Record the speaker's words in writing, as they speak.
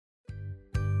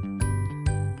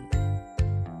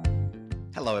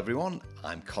Hello everyone,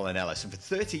 I'm Colin Ellis, and for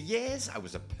 30 years I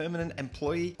was a permanent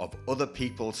employee of other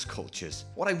people's cultures.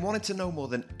 What I wanted to know more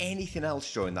than anything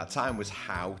else during that time was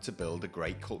how to build a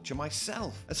great culture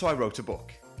myself. And so I wrote a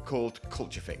book called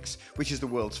Culture Fix, which is the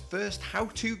world's first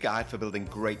how-to guide for building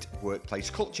great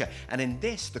workplace culture. And in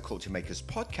this, the Culture Makers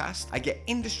podcast, I get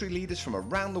industry leaders from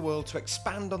around the world to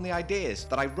expand on the ideas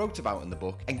that I wrote about in the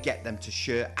book and get them to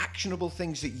share actionable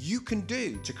things that you can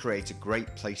do to create a great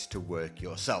place to work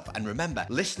yourself. And remember,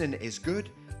 listening is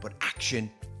good, but action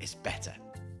is better.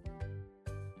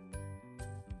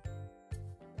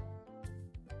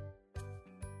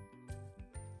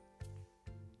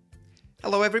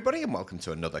 Hello everybody and welcome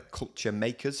to another Culture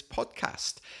Makers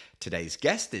podcast. Today's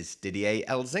guest is Didier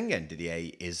Elzinga, and Didier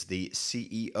is the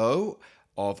CEO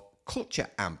of Culture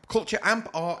Amp. Culture Amp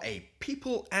are a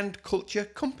people and culture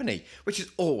company, which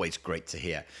is always great to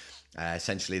hear.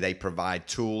 Essentially, they provide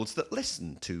tools that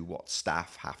listen to what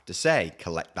staff have to say,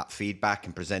 collect that feedback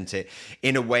and present it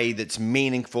in a way that's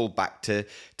meaningful back to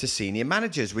senior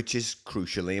managers, which is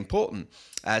crucially important.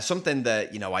 Something that,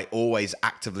 I always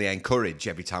actively encourage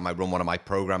every time I run one of my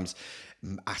programs,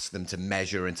 ask them to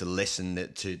measure and to listen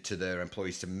to their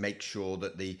employees to make sure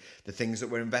that the things that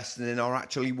we're investing in are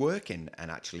actually working and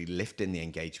actually lifting the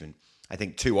engagement. I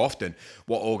think too often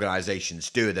what organizations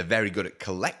do, they're very good at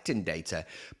collecting data,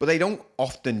 but they don't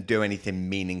often do anything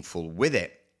meaningful with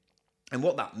it. And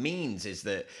what that means is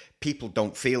that people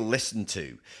don't feel listened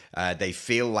to. They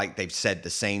feel like they've said the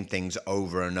same things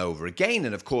over and over again.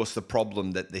 And of course, the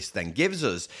problem that this then gives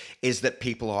us is that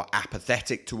people are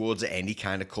apathetic towards any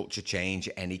kind of culture change,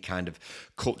 any kind of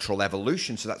cultural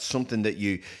evolution. So that's something that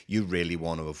you really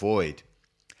want to avoid.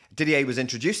 Didier was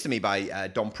introduced to me by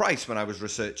Don Price when I was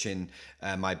researching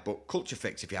my book Culture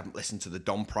Fix. If you haven't listened to the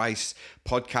Don Price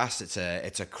podcast,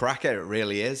 it's a cracker. It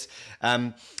really is.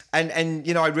 And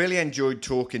I really enjoyed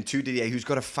talking to Didier, who's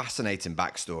got a fascinating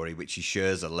backstory, which he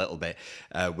shares a little bit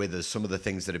with us. Some of the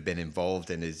things that have been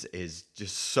involved in is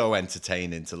just so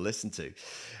entertaining to listen to.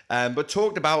 But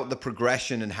talked about the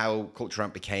progression and how Culture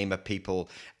Amp became a people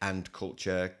and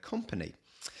culture company.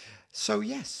 So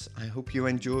yes, I hope you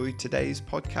enjoyed today's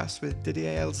podcast with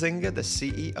Didier Elzinga, the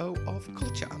CEO of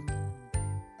Culture Amp.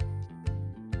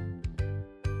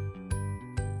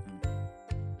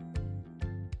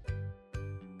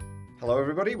 Hello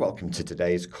everybody, welcome to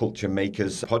today's Culture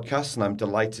Makers podcast, and I'm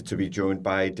delighted to be joined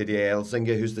by Didier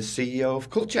Elzinga, who's the CEO of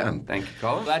Culture Amp. Thank you,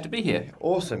 Colin. Glad to be here.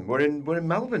 Awesome. We're in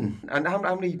Melbourne. And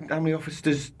how many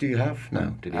offices do you have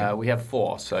now, Didier? We have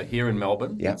 4. So here in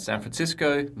Melbourne, San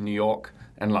Francisco, New York,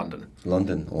 and London.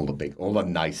 London, all the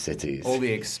nice cities. All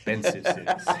the expensive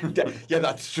cities. Yeah,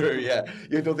 that's true, yeah.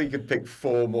 You don't think you could pick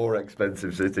 4 more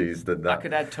expensive cities than that? I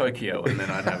could add Tokyo and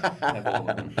then I'd have all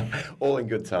of them. All in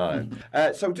good time.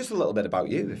 So just a little bit about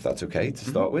you, if that's okay, to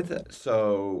start with.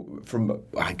 So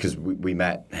because we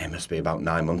met, it must be about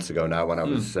 9 months ago now when I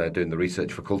was doing the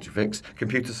research for Culture Fix.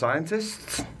 Computer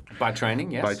scientists. By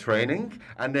training, yes. By training.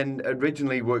 And then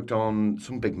originally worked on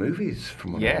some big movies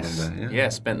from what I remember. Yeah,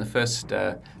 spent the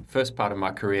first part of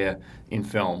my career in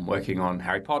film working on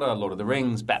Harry Potter, Lord of the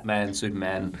Rings, Batman,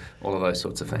 Superman, all of those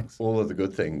sorts of things. All of the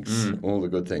good things. All the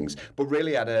good things. But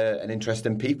really had an interest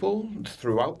in people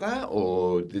throughout that,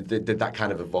 or did that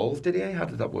kind of evolve, Didier? How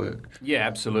did that work? Yeah,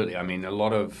 absolutely. I mean, a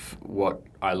lot of what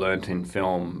I learned in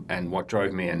film and what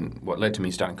drove me and what led to me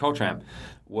starting Culture Amp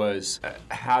was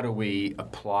how do we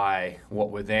apply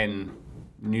what were then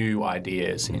new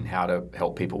ideas in how to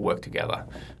help people work together.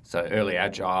 So early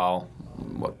agile,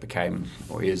 what became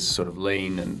or is sort of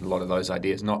lean, and a lot of those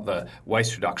ideas, not the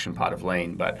waste reduction part of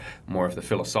lean, but more of the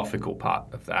philosophical part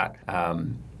of that.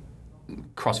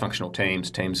 Cross-functional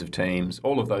teams of teams,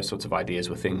 all of those sorts of ideas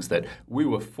were things that we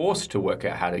were forced to work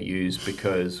out how to use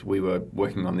because we were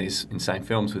working on these insane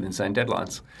films with insane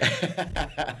deadlines.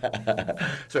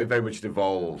 So it very much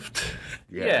evolved.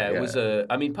 It was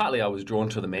partly I was drawn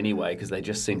to them anyway because they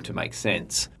just seemed to make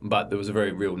sense. But there was a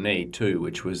very real need too,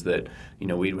 which was that,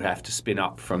 we would have to spin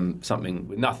up from something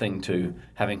with nothing to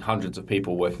having hundreds of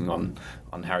people working on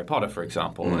Harry Potter, for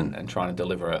example, and trying to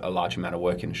deliver a large amount of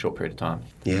work in a short period of time.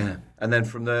 Yeah. And then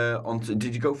from there on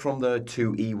did you go from there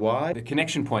to EY? The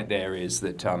connection point there is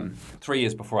that 3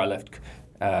 years before I left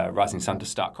Rising Sun to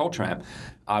start Culture Amp,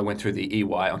 I went through the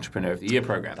EY Entrepreneur of the Year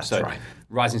program. That's right.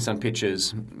 Rising Sun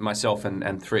Pictures, myself and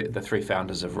the 3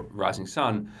 founders of Rising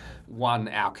Sun won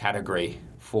our category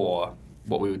for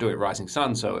what we were doing at Rising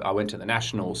Sun. So I went to the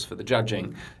Nationals for the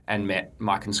judging and met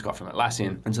Mike and Scott from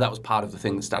Atlassian. And so that was part of the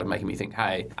thing that started making me think,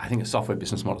 hey, I think a software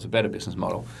business model is a better business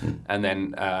model. And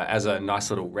then as a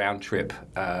nice little round trip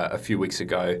a few weeks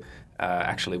ago,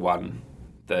 actually won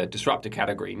the disruptor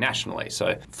category nationally.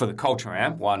 So for the Culture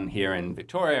Amp, one here in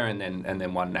Victoria and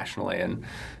then one nationally, and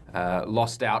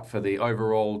lost out for the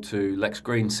overall to Lex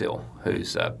Greensill,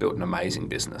 who's built an amazing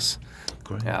business.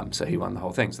 Great. So he won the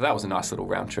whole thing. So that was a nice little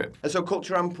round trip. And so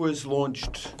Culture Amp was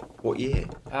launched what year?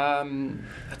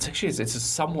 It's a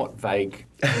somewhat vague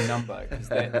number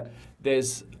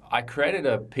because I created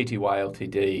a PTY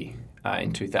Ltd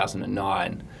in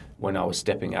 2009 when I was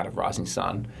stepping out of Rising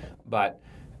Sun, but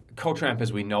Culture Amp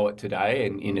as we know it today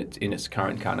and in its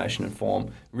current incarnation and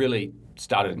form really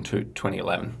started in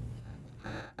 2011.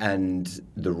 And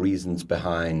the reasons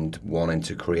behind wanting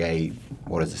to create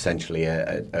what is essentially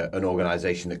an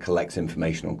organisation that collects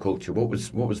information on culture. What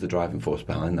was the driving force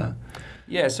behind that?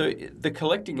 Yeah, so the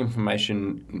collecting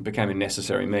information became a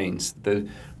necessary means. The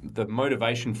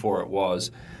motivation for it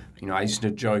was, I used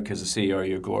to joke as a CEO,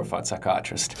 you're a glorified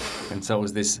psychiatrist. And so it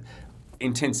was this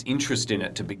intense interest in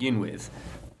it to begin with,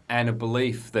 and a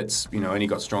belief that's, only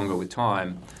got stronger with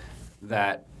time,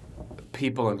 that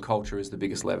people and culture is the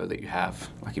biggest lever that you have.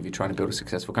 Like if you're trying to build a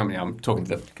successful company, I'm talking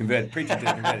to the converted, preaching to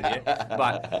the converted here,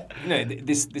 but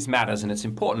this matters and it's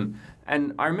important.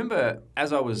 And I remember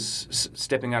as I was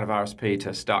stepping out of RSP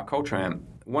to start Culture Amp,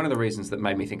 one of the reasons that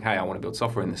made me think, hey, I want to build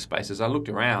software in this space is I looked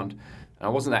around and I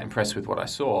wasn't that impressed with what I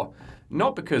saw.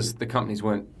 Not because the companies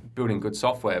weren't building good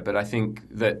software, but I think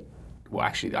that, well,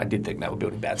 actually, I did think they were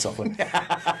building bad software.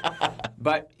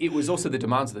 But it was also the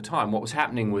demands of the time. What was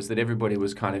happening was that everybody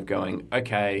was kind of going,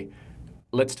 okay,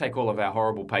 let's take all of our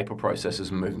horrible paper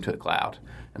processes and move them to the cloud.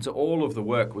 And so all of the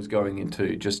work was going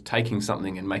into just taking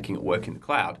something and making it work in the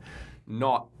cloud,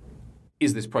 not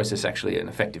is this process actually an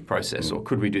effective process or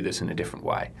could we do this in a different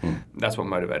way? That's what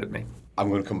motivated me. I'm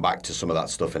going to come back to some of that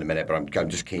stuff in a minute, but I'm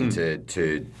just keen to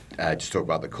just talk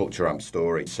about the Culture Amp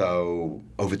story. So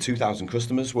over 2,000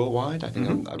 customers worldwide, I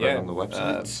think I read on the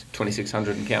website.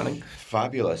 2,600 and counting.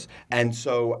 Fabulous. And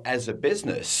so as a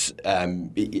business,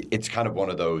 it's kind of one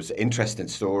of those interesting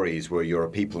stories where you're a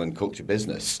people and culture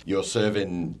business. You're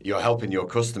helping your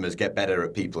customers get better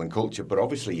at people and culture, but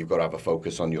obviously you've got to have a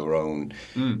focus on your own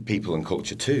people and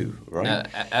culture too, right?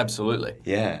 Absolutely.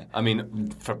 Yeah. I mean,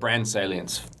 for brand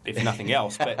salience, if nothing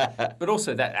else, but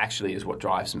also that actually is what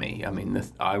drives me. I mean,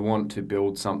 I want to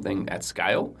build something at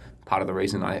scale. Part of the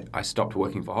reason I stopped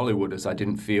working for Hollywood is I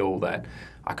didn't feel that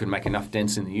I could make enough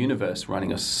dents in the universe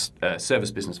running a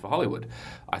service business for Hollywood.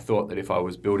 I thought that if I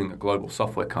was building a global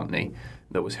software company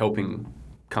that was helping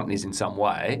companies in some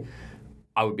way,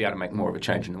 I would be able to make more of a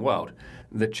change in the world.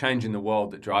 The change in the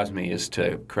world that drives me is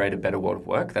to create a better world of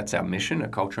work. That's our mission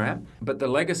at Culture Amp. But the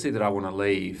legacy that I want to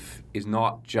leave is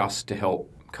not just to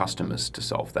help customers to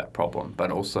solve that problem,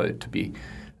 but also to be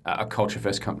a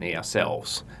culture-first company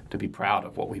ourselves, to be proud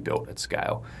of what we built at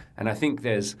scale. And I think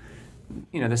there's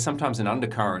sometimes an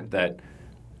undercurrent that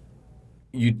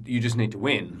you just need to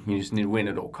win. You just need to win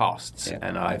at all costs. Yeah.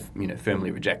 And I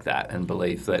firmly reject that and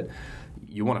believe that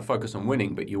you want to focus on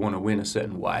winning, but you want to win a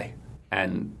certain way.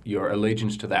 And your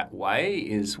allegiance to that way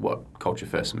is what culture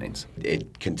first means.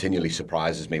 It continually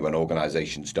surprises me when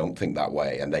organizations don't think that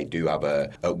way and they do have a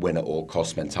win at all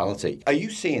cost mentality. Are you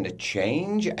seeing a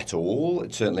change at all,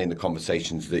 certainly in the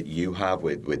conversations that you have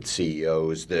with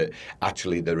CEOs, that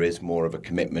actually there is more of a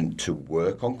commitment to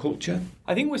work on culture?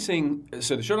 I think we're seeing,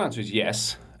 so the short answer is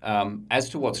yes. As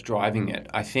to what's driving it,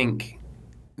 I think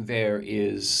there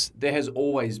has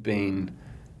always been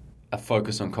a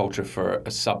focus on culture for a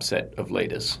subset of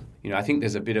leaders. I think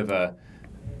there's a bit of a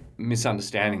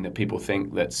misunderstanding that people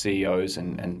think that CEOs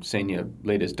and senior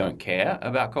leaders don't care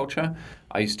about culture.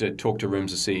 I used to talk to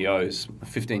rooms of CEOs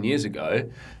 15 years ago,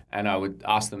 and I would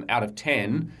ask them out of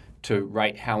 10 to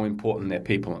rate how important their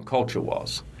people and culture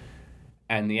was.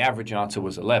 And the average answer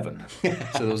was 11.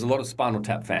 So there was a lot of Spinal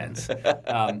Tap fans.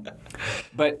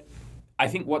 But I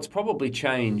think what's probably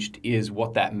changed is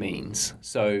what that means.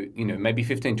 So, maybe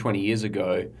 15, 20 years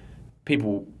ago,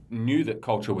 people knew that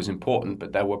culture was important,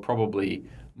 but they were probably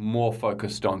more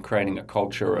focused on creating a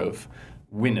culture of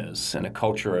winners and a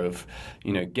culture of,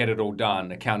 get it all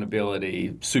done, accountability,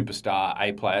 superstar,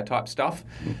 A-player type stuff.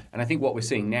 And I think what we're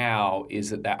seeing now is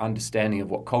that understanding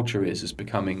of what culture is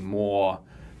becoming more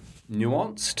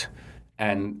nuanced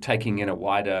and taking in a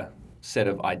wider set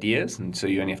of ideas, and so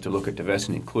you only have to look at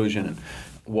diversity and inclusion and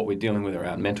what we're dealing with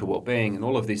around mental well-being and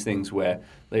all of these things where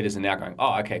leaders are now going,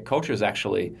 culture is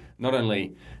actually not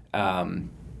only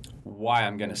why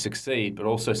I'm going to succeed, but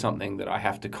also something that I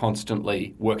have to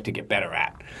constantly work to get better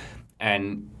at.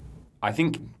 And I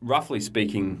think, roughly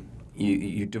speaking,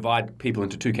 you divide people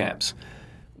into two camps.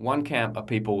 One camp are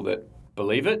people that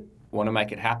believe it, want to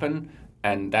make it happen,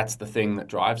 and that's the thing that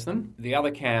drives them. The other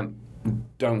camp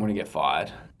don't want to get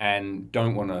fired and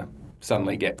don't want to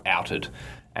suddenly get outed.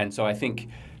 And so I think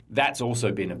that's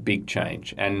also been a big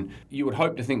change. And you would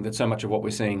hope to think that so much of what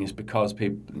we're seeing is because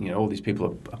people, all these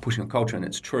people are pushing on culture, and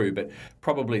it's true, but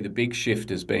probably the big shift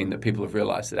has been that people have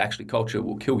realised that actually culture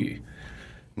will kill you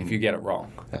if you get it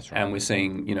wrong. That's right. And we're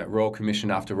seeing, Royal Commission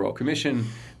after Royal Commission,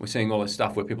 we're seeing all this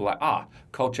stuff where people are like,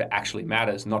 culture actually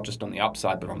matters, not just on the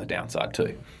upside, but on the downside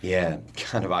too. Yeah,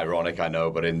 kind of ironic, I know,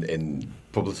 but in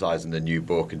publicising the new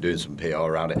book and doing some PR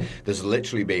around it, there's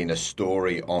literally been a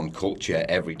story on culture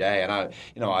every day. And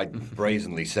I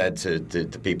brazenly said to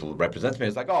people who represent me,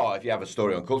 it's like, if you have a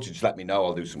story on culture, just let me know,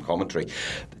 I'll do some commentary.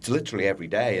 It's literally every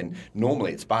day, and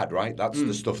normally it's bad, right? That's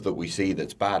the stuff that we see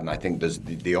that's bad, and I think there's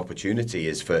the opportunity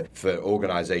is for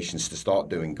organisations to start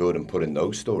doing good and putting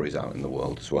those stories out in the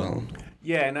world as well.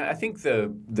 Yeah, and I think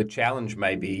the challenge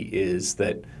maybe is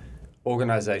that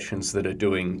organisations that are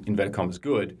doing, inverted commas,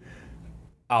 good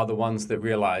are the ones that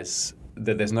realise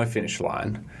that there's no finish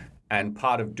line, and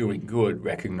part of doing good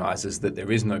recognises that there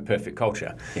is no perfect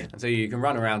culture. Yeah. And so you can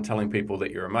run around telling people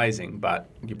that you're amazing, but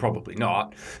you're probably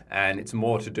not, and it's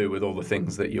more to do with all the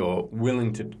things that you're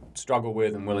willing to struggle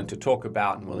with and willing to talk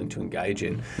about and willing to engage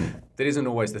in. That isn't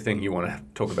always the thing you want to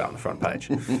talk about on the front page.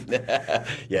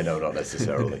 Yeah, no, not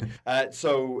necessarily.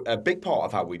 So a big part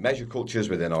of how we measure cultures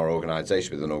within our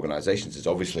organisation, within organisations, is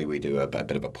obviously we do a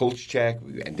bit of a pulse check,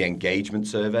 and the engagement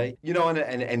survey.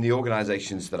 And the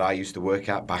organisations that I used to work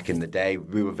at back in the day,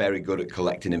 we were very good at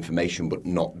collecting information but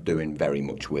not doing very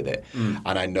much with it.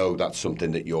 And I know that's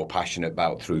something that you're passionate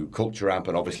about through Culture Amp,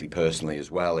 and obviously personally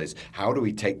as well, is how do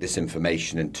we take this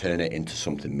information and turn it into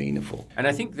something meaningful? And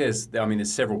I think there's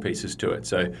several pieces to it.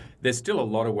 So there's still a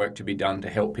lot of work to be done to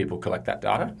help people collect that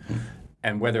data.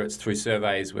 And whether it's through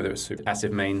surveys, whether it's through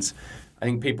passive means, I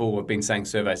think people have been saying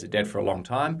surveys are dead for a long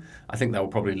time. I think they'll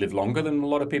probably live longer than a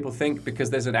lot of people think, because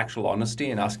there's an actual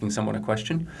honesty in asking someone a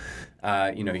question.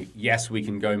 Yes, we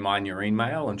can go mine your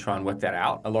email and try and work that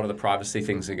out. A lot of the privacy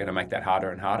things are going to make that harder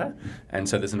and harder. And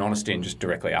so there's an honesty in just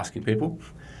directly asking people.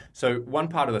 So one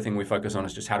part of the thing we focus on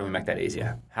is just how do we make that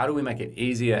easier? How do we make it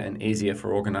easier and easier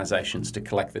for organisations to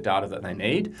collect the data that they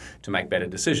need to make better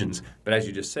decisions? But as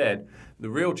you just said, the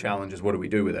real challenge is what do we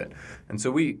do with it? And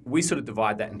so we sort of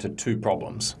divide that into two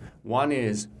problems. One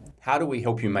is how do we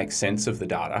help you make sense of the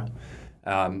data?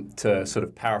 To sort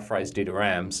of paraphrase Dieter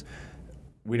Rams,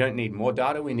 we don't need more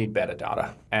data, we need better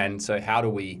data. And so how do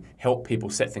we help people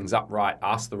set things up right,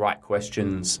 ask the right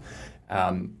questions,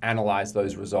 analyze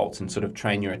those results, and sort of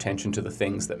train your attention to the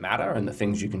things that matter and the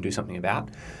things you can do something about.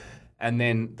 And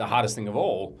then the hardest thing of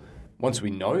all, once we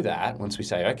know that, once we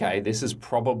say, okay, this is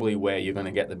probably where you're going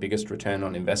to get the biggest return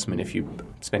on investment if you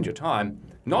spend your time,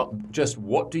 not just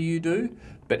what do you do,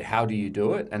 but how do you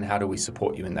do it, and how do we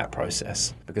support you in that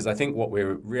process? Because I think what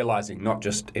we're realizing, not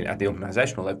just at the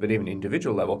organizational level, but even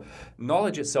individual level,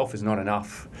 knowledge itself is not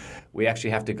enough. We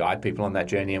actually have to guide people on that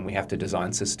journey, and we have to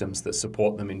design systems that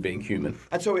support them in being human.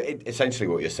 And so essentially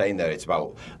what you're saying there, it's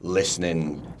about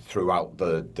listening throughout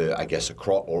the I guess,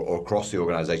 across the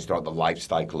organization, throughout the life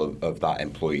cycle of that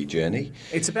employee journey.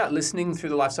 It's about listening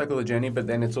through the life cycle of the journey, but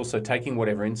then it's also taking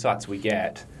whatever insights we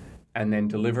get and then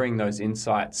delivering those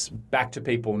insights back to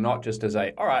people, not just as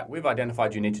all right, we've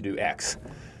identified you need to do X,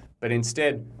 but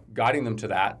instead guiding them to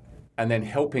that and then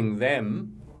helping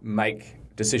them make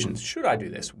decisions. Should I do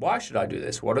this? Why should I do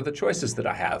this? What are the choices that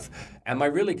I have? Am I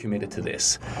really committed to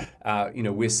this?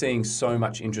 We're seeing so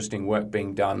much interesting work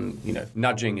being done.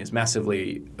 Nudging is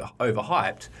massively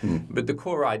overhyped, but the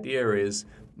core idea is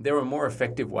there are more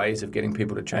effective ways of getting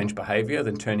people to change behavior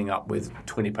than turning up with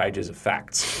 20 pages of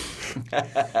facts.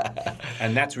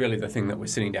 And that's really the thing that we're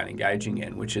sitting down engaging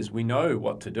in, which is we know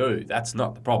what to do. That's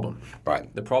not the problem.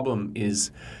 Right. The problem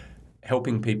is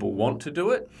helping people want to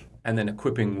do it and then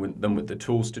equipping them with the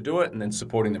tools to do it and then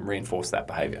supporting them reinforce that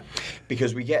behavior.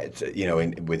 Because we get,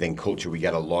 within culture, we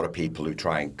get a lot of people who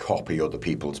try and copy other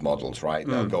people's models, right?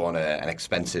 They'll go on an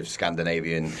expensive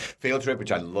Scandinavian field trip,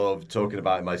 which I love talking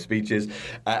about in my speeches,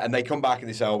 and they come back and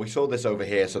they say, we saw this over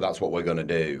here, so that's what we're going to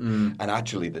do. And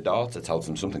actually the data tells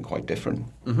them something quite different.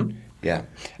 Yeah.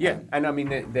 Yeah, and I mean,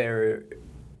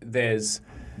 there's,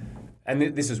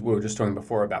 and this is, we were just talking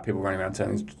before about people running around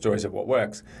telling stories of what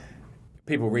works.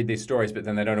 People read these stories, but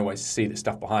then they don't always see the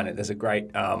stuff behind it. There's a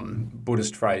great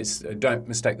Buddhist phrase, don't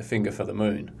mistake the finger for the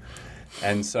moon.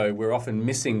 And so we're often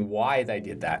missing why they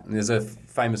did that. And there's a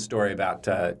famous story about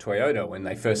Toyota when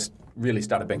they first really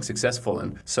started being successful.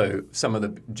 And so some of the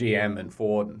GM and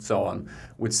Ford and so on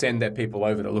would send their people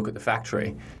over to look at the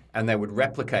factory, and they would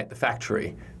replicate the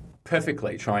factory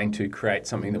perfectly, trying to create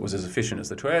something that was as efficient as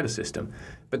the Toyota system.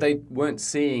 But they weren't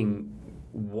seeing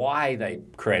why they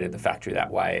created the factory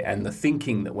that way and the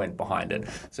thinking that went behind it.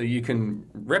 So you can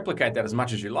replicate that as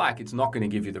much as you like. It's not going to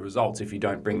give you the results if you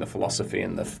don't bring the philosophy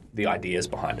and the ideas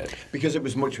behind it. Because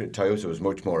Toyota was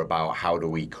much more about how do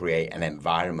we create an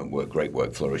environment where great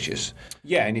work flourishes.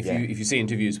 Yeah, and if you see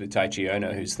interviews with Taichi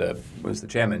Ono, was the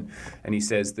chairman, and he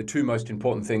says the two most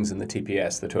important things in the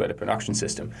TPS, the Toyota Production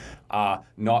System, are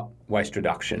not waste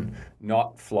reduction,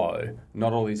 not flow,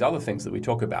 not all these other things that we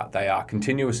talk about. They are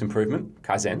continuous improvement,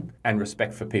 Kaizen, and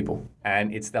respect for people.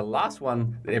 And it's the last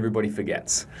one that everybody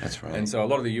forgets. That's right. And so a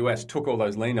lot of the US took all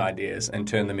those lean ideas and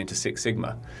turned them into Six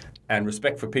Sigma. And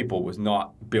respect for people was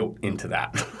not built into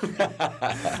that.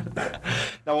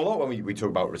 Now, a lot when we talk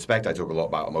about respect, I talk a lot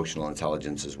about emotional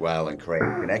intelligence as well and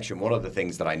creating connection. One of the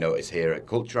things that I notice here at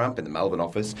Culture Amp in the Melbourne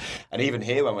office, and even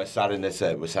here when we're sat in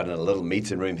we're sat in a little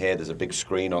meeting room here. There's a big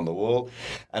screen on the wall,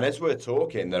 and as we're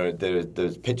talking,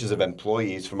 there's pictures of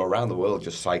employees from around the world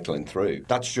just cycling through.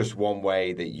 That's just one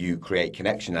way that you create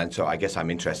connection, and so I guess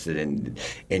I'm interested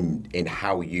in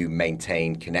how you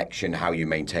maintain connection, how you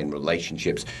maintain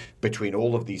relationships between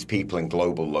all of these people in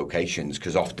global locations,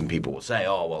 because often people will say,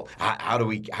 "Oh, well, how do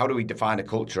we define a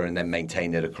culture and then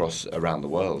maintain it around the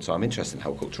world?" So I'm interested in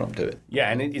how Culture Amp do it.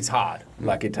 Yeah, and it's hard.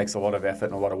 Like, it takes a lot of effort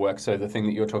and a lot of work. So the thing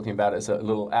that you're talking about is a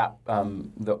little app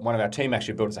that one of our team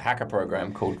actually built as a hacker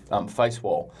program called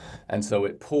FaceWall, and so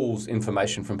it pulls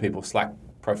information from people's Slack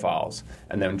profiles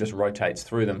and then just rotates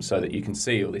through them so that you can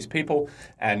see all these people.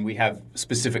 And we have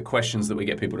specific questions that we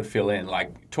get people to fill in,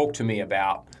 like, talk to me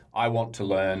about, I want to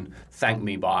learn, thank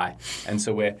me by. And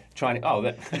so we're trying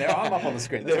to, there I'm up on the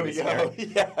screen. There we go.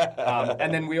 Yeah.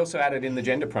 And then we also added in the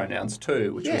gender pronouns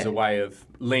too, which was a way of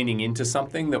leaning into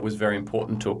something that was very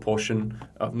important to a portion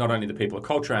of not only the people at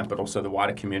Culture Amp, but also the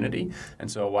wider community.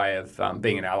 And so a way of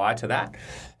being an ally to that.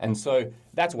 And so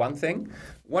that's one thing.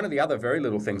 One of the other very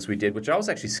little things we did, which I was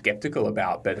actually skeptical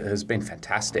about, but has been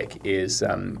fantastic, is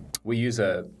we use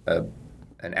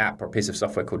an app or a piece of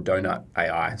software called Donut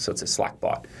AI. So it's a Slack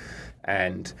bot.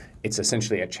 And it's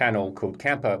essentially a channel called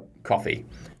Camper Coffee.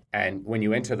 And when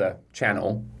you enter the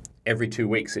channel, every 2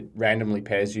 weeks it randomly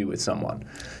pairs you with someone.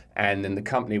 And then the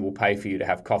company will pay for you to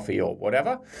have coffee or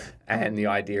whatever. And the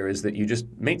idea is that you just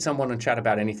meet someone and chat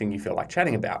about anything you feel like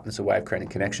chatting about. It's a way of creating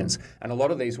connections. And a lot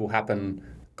of these will happen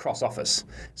cross-office.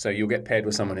 So you'll get paired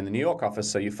with someone in the New York office,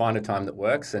 so you find a time that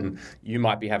works, and you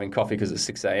might be having coffee because it's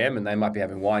 6 a.m. and they might be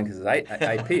having wine because it's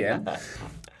 8 p.m.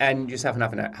 And you just have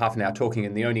half an hour talking,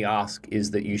 and the only ask is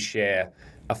that you share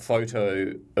a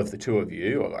photo of the two of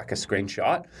you, or like a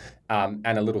screenshot, and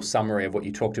a little summary of what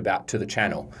you talked about to the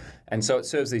channel. And so it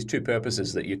serves these two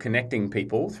purposes, that you're connecting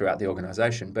people throughout the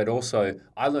organization, but also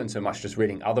I learned so much just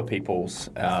reading other people's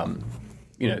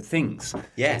things.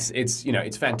 Yeah.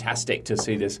 It's fantastic to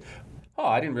see this. Oh,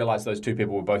 I didn't realize those two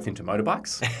people were both into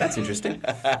motorbikes. That's interesting.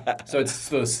 So it's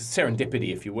sort of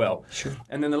serendipity, if you will. Sure.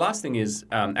 And then the last thing is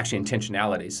actually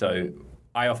intentionality. So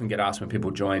I often get asked when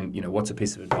people join, what's a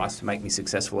piece of advice to make me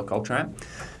successful at Culture Amp?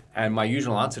 And my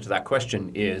usual answer to that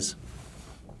question is,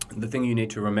 the thing you need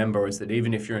to remember is that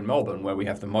even if you're in Melbourne, where we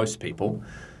have the most people,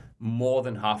 more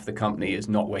than half the company is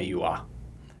not where you are.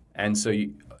 And so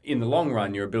in the long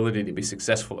run, your ability to be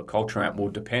successful at Culture Amp will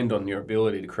depend on your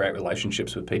ability to create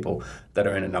relationships with people that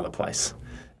are in another place.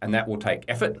 And that will take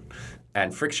effort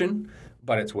and friction,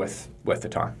 but it's worth the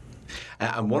time.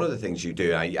 And one of the things you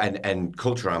do, and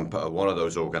Culture Amp are one of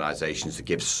those organisations that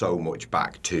gives so much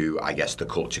back to, I guess, the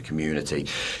culture community.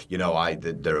 There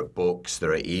are books,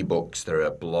 there are ebooks, there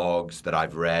are blogs that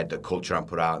I've read that Culture Amp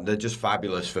put out, and they're just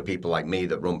fabulous for people like me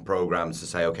that run programs to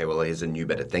say, okay, well, here's a new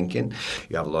bit of thinking.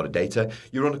 You have a lot of data.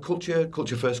 You run a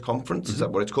Culture First conference, is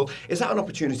that what it's called? Is that an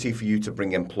opportunity for you to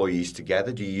bring employees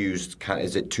together? Do you use,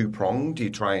 is it two-pronged? Do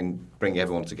you try and bring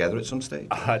everyone together at some stage?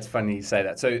 It's funny you say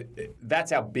that. So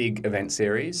that's our big event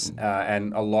series,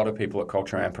 and a lot of people at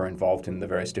Culture Amp are involved in the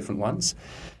various different ones.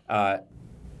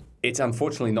 It's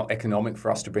unfortunately not economic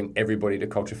for us to bring everybody to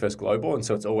Culture First Global, and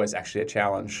so it's always actually a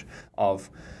challenge of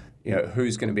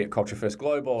who's going to be at Culture First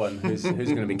Global and who's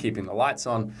going to be keeping the lights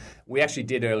on. We actually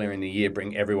did earlier in the year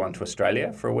bring everyone to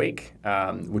Australia for a week,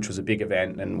 which was a big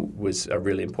event and was a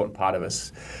really important part of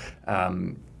us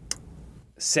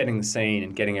setting the scene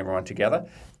and getting everyone together.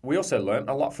 We also learned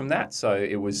a lot from that, so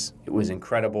it was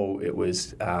incredible. It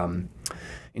was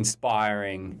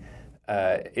inspiring.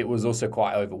 It was also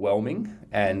quite overwhelming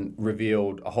and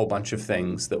revealed a whole bunch of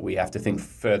things that we have to think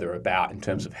further about in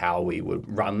terms of how we would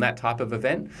run that type of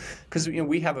event. Because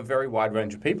we have a very wide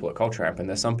range of people at Culture Amp, and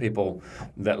there's some people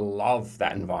that love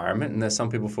that environment, and there's some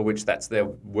people for which that's their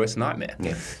worst nightmare.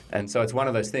 Yeah. And so it's one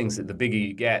of those things that the bigger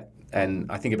you get,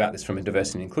 and I think about this from a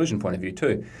diversity and inclusion point of view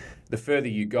too, the further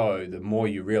you go, the more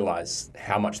you realise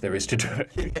how much there is to do.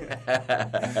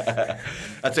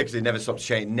 That's actually never stops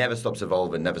changing, never stops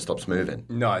evolving, never stops moving.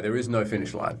 No, there is no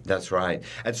finish line. That's right.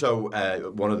 And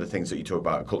so one of the things that you talk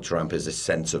about at Culture Amp is a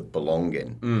sense of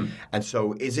belonging. And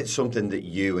so is it something that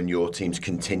you and your teams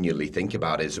continually think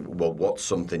about is, well, what's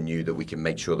something new that we can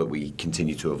make sure that we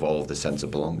continue to evolve the sense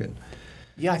of belonging?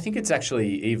 Yeah, I think it's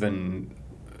actually even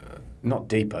not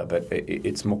deeper, but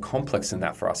it's more complex than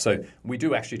that for us. So we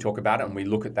do actually talk about it, and we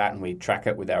look at that, and we track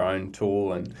it with our own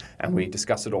tool, and we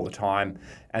discuss it all the time.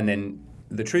 And then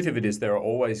the truth of it is there are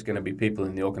always going to be people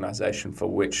in the organisation for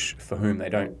whom they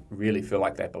don't really feel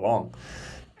like they belong.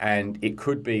 And it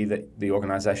could be that the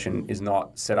organisation is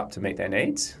not set up to meet their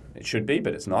needs. It should be,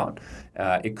 but it's not.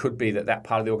 It could be that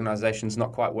part of the organisation is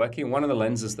not quite working. One of the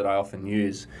lenses that I often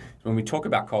use, when we talk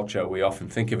about culture, we often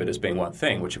think of it as being one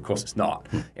thing, which of course it's not.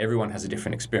 Everyone has a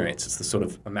different experience. It's the sort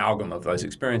of amalgam of those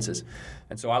experiences.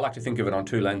 And so I like to think of it on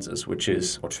two lenses, or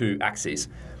two axes.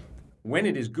 When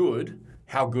it is good,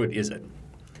 how good is it?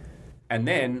 And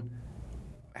then,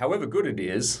 however good it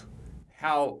is,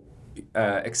 how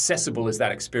accessible is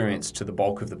that experience to the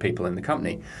bulk of the people in the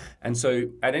company? And so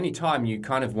at any time, you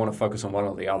kind of want to focus on one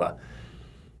or the other.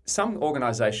 Some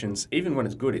organizations, even when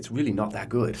it's good, it's really not that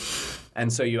good.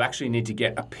 And so you actually need to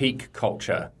get a peak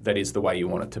culture that is the way you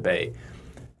want it to be.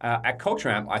 At Culture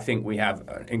Amp, I think we have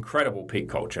an incredible peak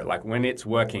culture. Like when it's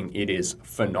working, it is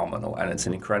phenomenal and it's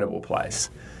an incredible place.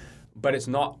 But it's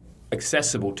not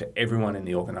accessible to everyone in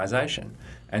the organization.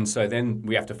 And so then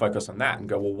we have to focus on that and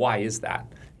go, well, why is that?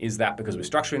 Is that because we're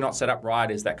structurally not set up right?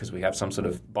 Is that because we have some sort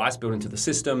of bias built into the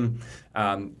system?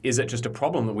 Is it just a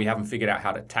problem that we haven't figured out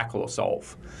how to tackle or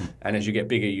solve? And as you get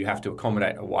bigger, you have to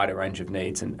accommodate a wider range of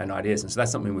needs and ideas. And so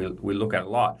that's something we look at a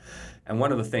lot. And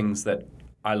one of the things that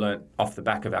I learned off the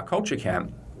back of our Culture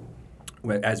Camp,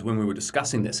 as when we were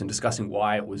discussing this and discussing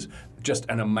why it was just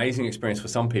an amazing experience for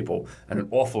some people and an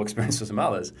awful experience for some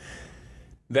others,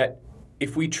 that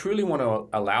if we truly want to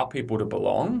allow people to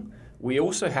belong, we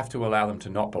also have to allow them to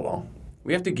not belong.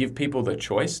 We have to give people the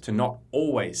choice to not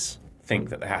always think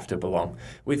that they have to belong.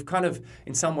 We've kind of,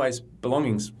 in some ways,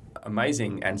 belonging's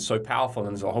amazing and so powerful,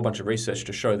 and there's a whole bunch of research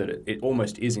to show that it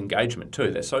almost is engagement too.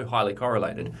 They're so highly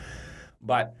correlated.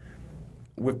 But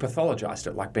we've pathologized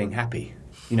it like being happy.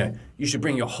 You know, you should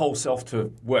bring your whole self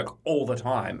to work all the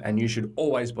time and you should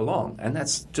always belong. And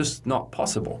that's just not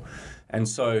possible. And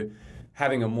so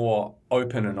having a more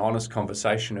open and honest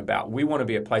conversation about, we want to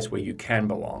be a place where you can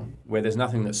belong, where there's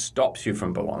nothing that stops you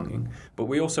from belonging, but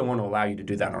we also want to allow you to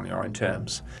do that on your own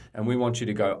terms. And we want you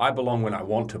to go, I belong when I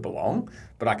want to belong,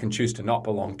 but I can choose to not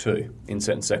belong too in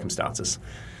certain circumstances.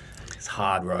 It's a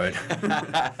hard road.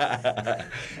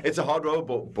 It's a hard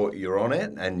road, but you're on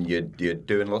it, and you're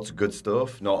doing lots of good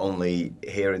stuff, not only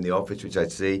here in the office, which I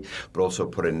see, but also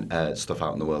putting stuff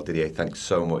out in the world. Didier, thanks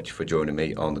so much for joining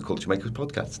me on the Culture Makers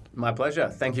podcast. My pleasure.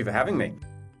 Thank you for having me.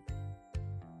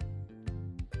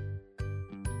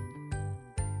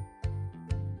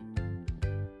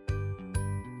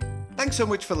 Thanks so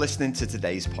much for listening to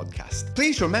today's podcast.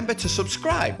 Please remember to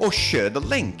subscribe or share the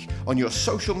link on your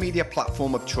social media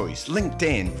platform of choice,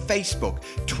 LinkedIn, Facebook,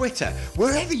 Twitter,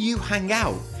 wherever you hang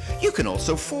out. You can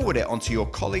also forward it onto your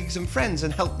colleagues and friends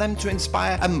and help them to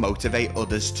inspire and motivate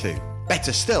others too.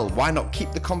 Better still, why not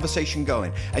keep the conversation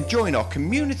going and join our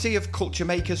community of culture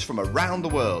makers from around the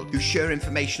world who share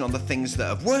information on the things that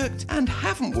have worked and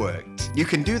haven't worked. You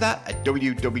can do that at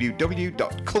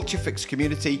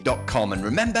www.culturefixcommunity.com, and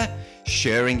remember,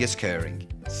 sharing is caring.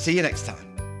 See you next time.